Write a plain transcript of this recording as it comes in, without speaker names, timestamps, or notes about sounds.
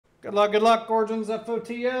Good luck, Origins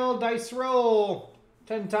FOTL. Dice roll.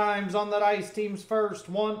 10 times on the dice. Teams first.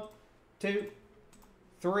 1, 2,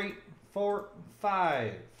 3, 4,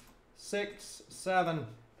 5, 6, 7,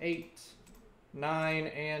 8, 9,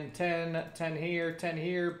 and 10. 10 here, 10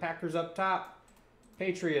 here. Packers up top.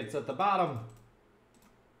 Patriots at the bottom.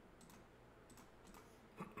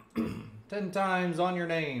 10 times on your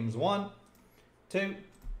names. 1, 2,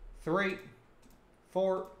 3,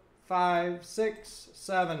 4, 5, 6,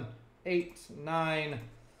 7, 8, 9,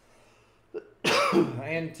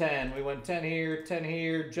 and 10. We went 10 here, 10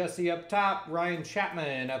 here. Jesse up top. Ryan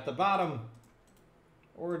Chapman at the bottom.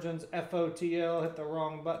 Origins FOTL. Hit the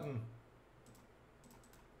wrong button.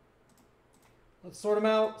 Let's sort them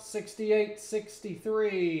out. 68,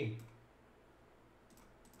 63.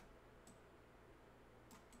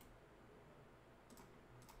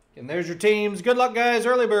 And there's your teams. Good luck, guys.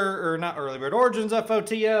 Early bird, or not early bird. Origins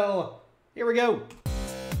FOTL. Here we go.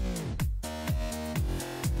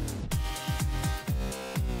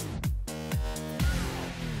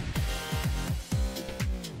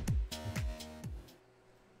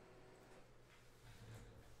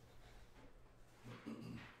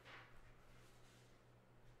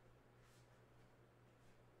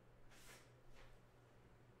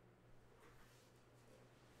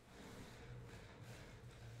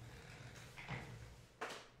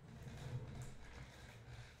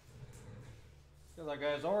 Good luck,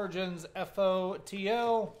 guys. Origins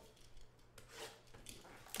FOTL.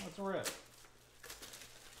 Let's rip.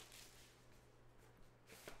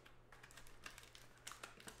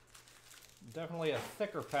 Definitely a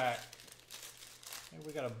thicker pack. Maybe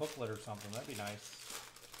we got a booklet or something. That'd be nice.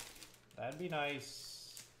 That'd be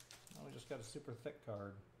nice. Oh, we just got a super thick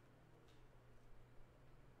card.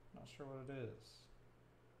 Not sure what it is.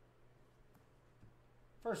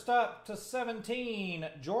 First up to 17,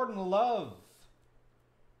 Jordan Love.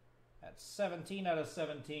 That's 17 out of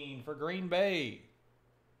 17 for Green Bay.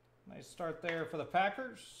 Nice start there for the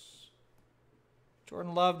Packers.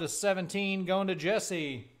 Jordan Love to 17, going to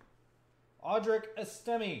Jesse. Audric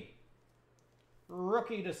Estemi,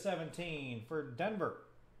 rookie to 17 for Denver.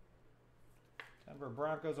 Denver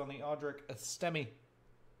Broncos on the Audric Estemi.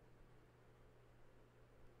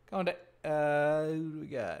 Going to, who do we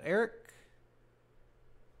got? Eric.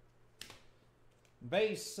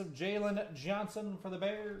 Base of Jalen Johnson for the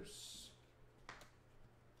Bears.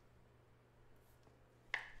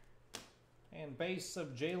 And base of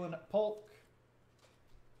Jalen Polk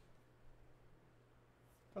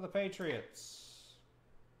for the Patriots.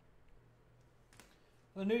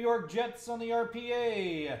 The New York Jets on the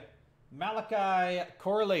RPA. Malachi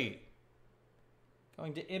Corley.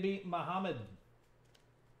 Going to Ibi Muhammad.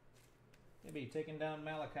 Ibi taking down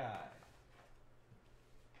Malachi.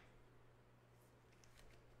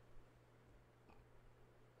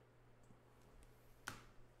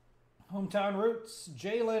 Hometown Roots,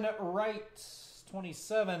 Jalen Wright,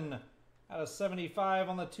 27 out of 75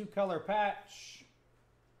 on the two-color patch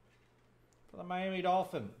for the Miami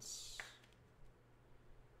Dolphins.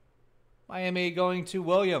 Miami going to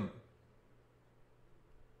William.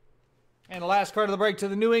 And the last card of the break to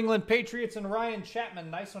the New England Patriots and Ryan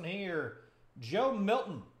Chapman. Nice one here. Joe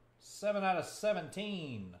Milton, 7 out of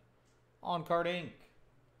 17 on Card Inc.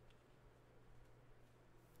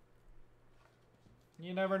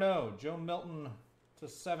 You never know. Joe Milton to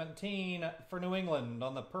 17 for New England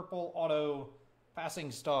on the purple auto passing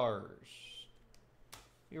stars.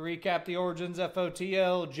 You recap the Origins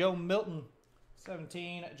FOTL. Joe Milton,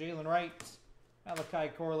 17. Jalen Wright,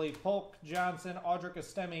 Malachi Corley, Polk Johnson, Audric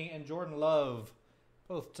Estemi, and Jordan Love,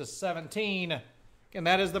 both to 17. And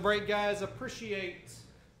that is the break, guys. Appreciate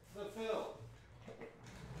the fill.